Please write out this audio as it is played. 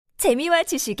재미와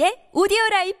지식의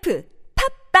오디오라이프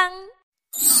팝빵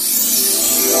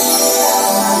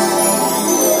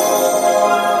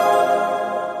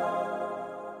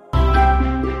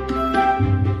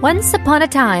Once upon a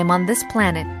time on this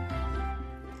planet.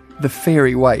 The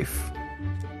Fairy Wife.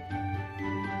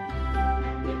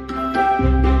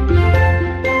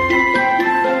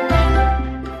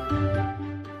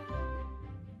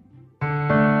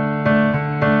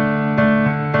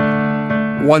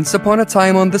 Once upon a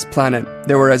time on this planet,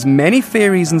 there were as many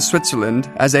fairies in Switzerland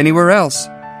as anywhere else.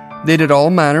 They did all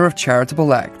manner of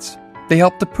charitable acts. They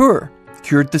helped the poor,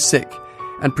 cured the sick,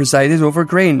 and presided over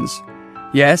grains.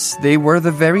 Yes, they were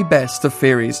the very best of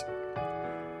fairies.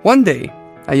 One day,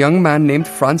 a young man named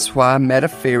Francois met a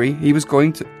fairy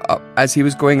as he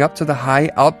was going up to the high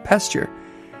Alp pasture.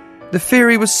 The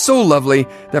fairy was so lovely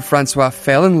that Francois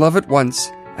fell in love at once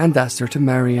and asked her to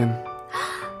marry him.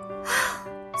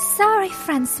 Sorry,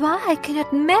 Francois, I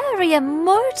cannot marry a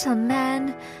mortal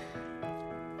man.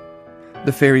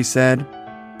 The fairy said,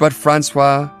 but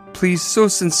Francois pleased so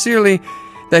sincerely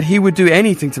that he would do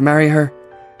anything to marry her.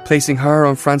 Placing her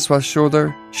on Francois'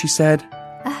 shoulder, she said,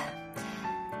 I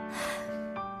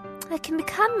can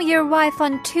become your wife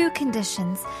on 2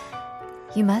 conditions.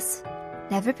 You must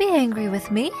never be angry with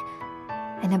me.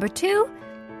 And number 2,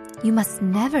 you must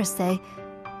never say,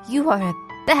 you are a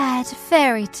bad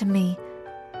fairy to me.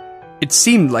 It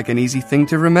seemed like an easy thing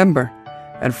to remember,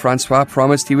 and Francois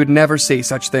promised he would never say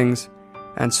such things.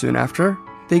 And soon after,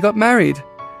 they got married.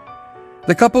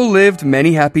 The couple lived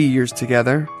many happy years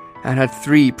together and had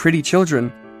 3 pretty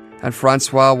children, and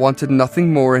Francois wanted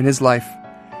nothing more in his life.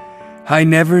 I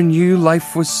never knew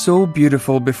life was so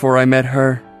beautiful before I met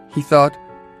her, he thought.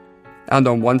 And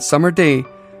on one summer day,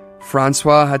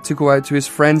 Francois had to go out to his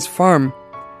friend's farm.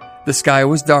 The sky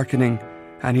was darkening,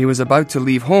 and he was about to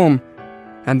leave home,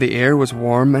 and the air was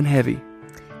warm and heavy.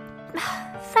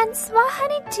 Francois,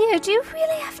 honey dear, do you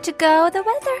really have to go? The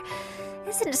weather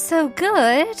isn't so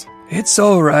good. It's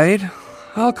all right.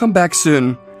 I'll come back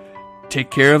soon.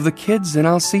 Take care of the kids and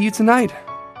I'll see you tonight.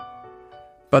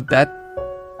 But that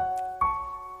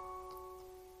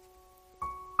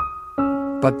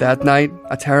night,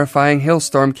 a terrifying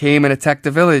hailstorm came and attacked the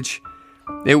village.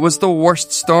 It was the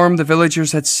worst storm the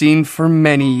villagers had seen for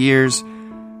many years.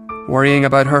 Worrying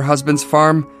about her husband's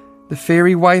farm, the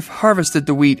fairy wife harvested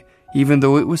the wheat, even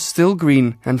though it was still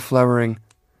green and flowering.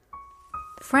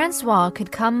 Francois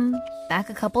could come back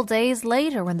a couple days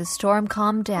later when the storm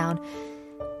calmed down,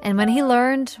 and when he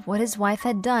learned what his wife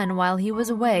had done while he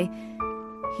was away,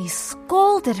 he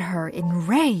scolded her in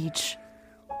rage.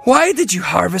 Why did you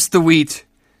harvest the wheat?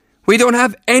 We don't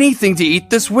have anything to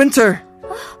eat this winter.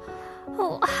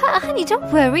 Oh, honey,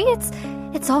 don't worry.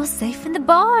 It's all safe in the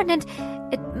barn, and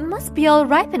it must be all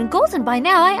ripe and golden by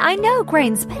now. I know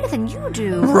grains better than you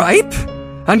do. Ripe?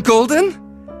 And golden?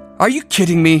 Are you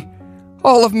kidding me?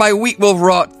 All of my wheat will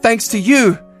rot thanks to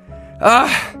you.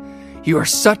 You are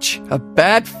such a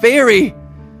bad fairy.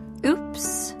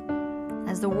 Oops.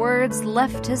 As the words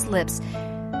left his lips,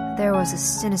 there was a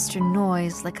sinister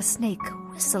noise like a snake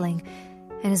whistling,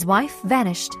 and his wife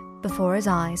vanished before his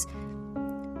eyes.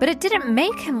 But it didn't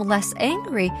make him less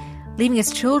angry. Leaving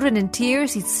his children in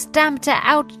tears, he stamped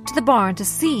out to the barn to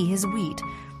see his wheat.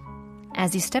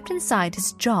 As he stepped inside,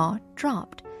 his jaw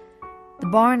dropped. The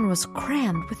barn was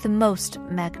crammed with the most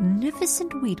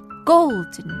magnificent wheat,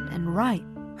 golden and ripe.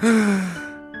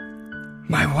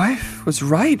 My wife was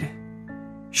right.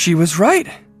 She was right.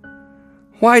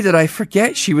 Why did I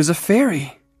forget she was a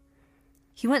fairy?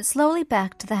 He went slowly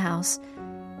back to the house,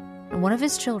 and one of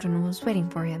his children was waiting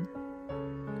for him.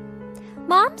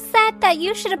 Mom said that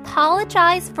you should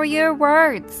apologize for your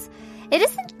words. It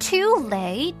isn't too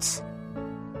late.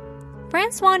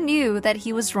 Francois knew that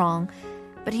he was wrong,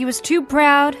 but he was too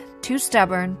proud, too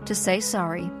stubborn to say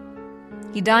sorry.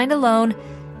 He dined alone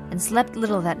and slept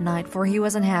little that night, for he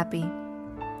was unhappy.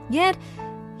 Yet,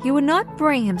 he would not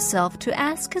bring himself to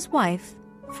ask his wife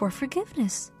for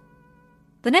forgiveness.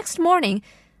 The next morning,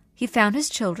 he found his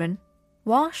children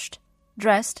washed,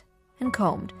 dressed, and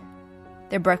combed.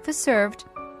 Their breakfast served,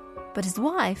 but his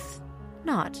wife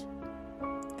not.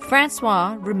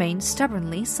 Francois remained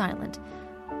stubbornly silent.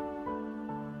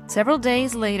 Several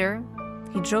days later,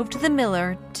 he drove to the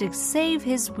miller to save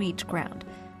his wheat ground.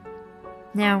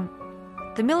 Now,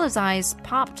 the miller's eyes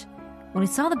popped when he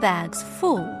saw the bags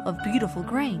full of beautiful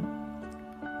grain.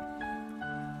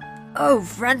 Oh,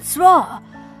 Francois!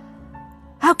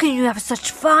 How can you have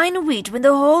such fine wheat when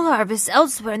the whole harvest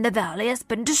elsewhere in the valley has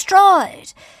been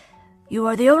destroyed? You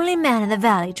are the only man in the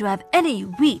valley to have any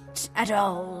wheat at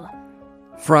all.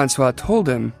 Francois told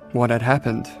him what had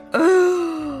happened.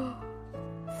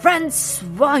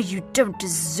 Francois, you don't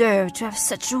deserve to have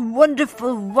such a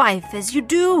wonderful wife as you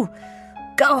do.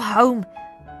 Go home,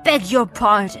 beg your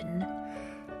pardon.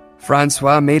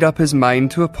 Francois made up his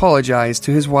mind to apologize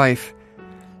to his wife.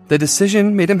 The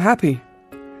decision made him happy.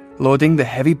 Loading the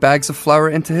heavy bags of flour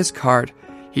into his cart,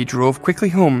 he drove quickly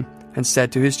home and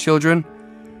said to his children,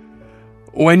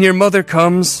 "When your mother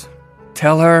comes,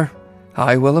 tell her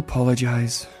I will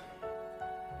apologize."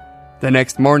 The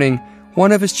next morning,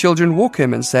 one of his children woke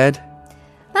him and said,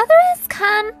 Mother has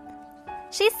come.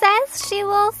 She says she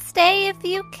will stay if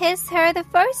you kiss her the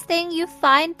first thing you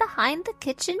find behind the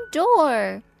kitchen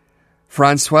door.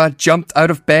 Francois jumped out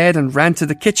of bed and ran to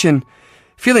the kitchen,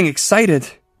 feeling excited.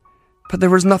 But there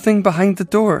was nothing behind the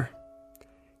door.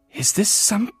 Is this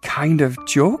some kind of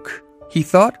joke? He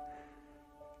thought.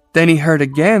 Then he heard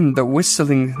again the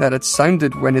whistling that had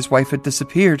sounded when his wife had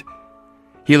disappeared.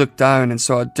 He looked down and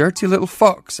saw a dirty little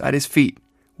fox at his feet,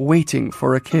 waiting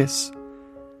for a kiss.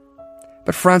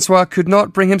 But Francois could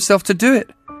not bring himself to do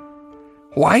it.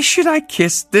 Why should I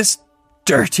kiss this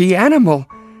dirty animal?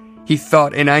 He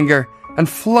thought in anger and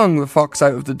flung the fox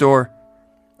out of the door.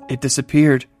 It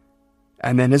disappeared,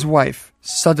 and then his wife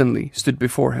suddenly stood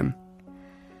before him.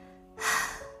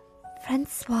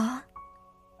 Francois,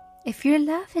 if your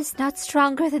love is not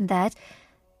stronger than that,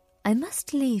 I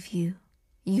must leave you.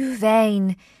 You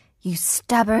vain, you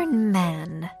stubborn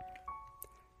man.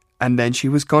 And then she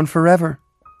was gone forever,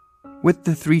 with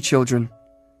the 3 children.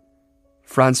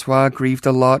 Francois grieved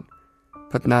a lot,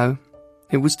 but now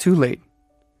it was too late.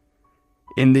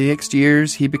 In the next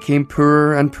years, he became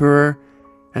poorer and poorer,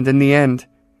 and in the end,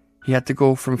 he had to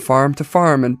go from farm to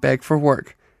farm and beg for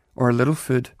work or a little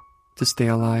food to stay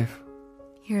alive.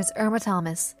 Here's Irma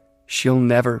Thomas. She'll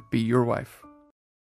never be your wife.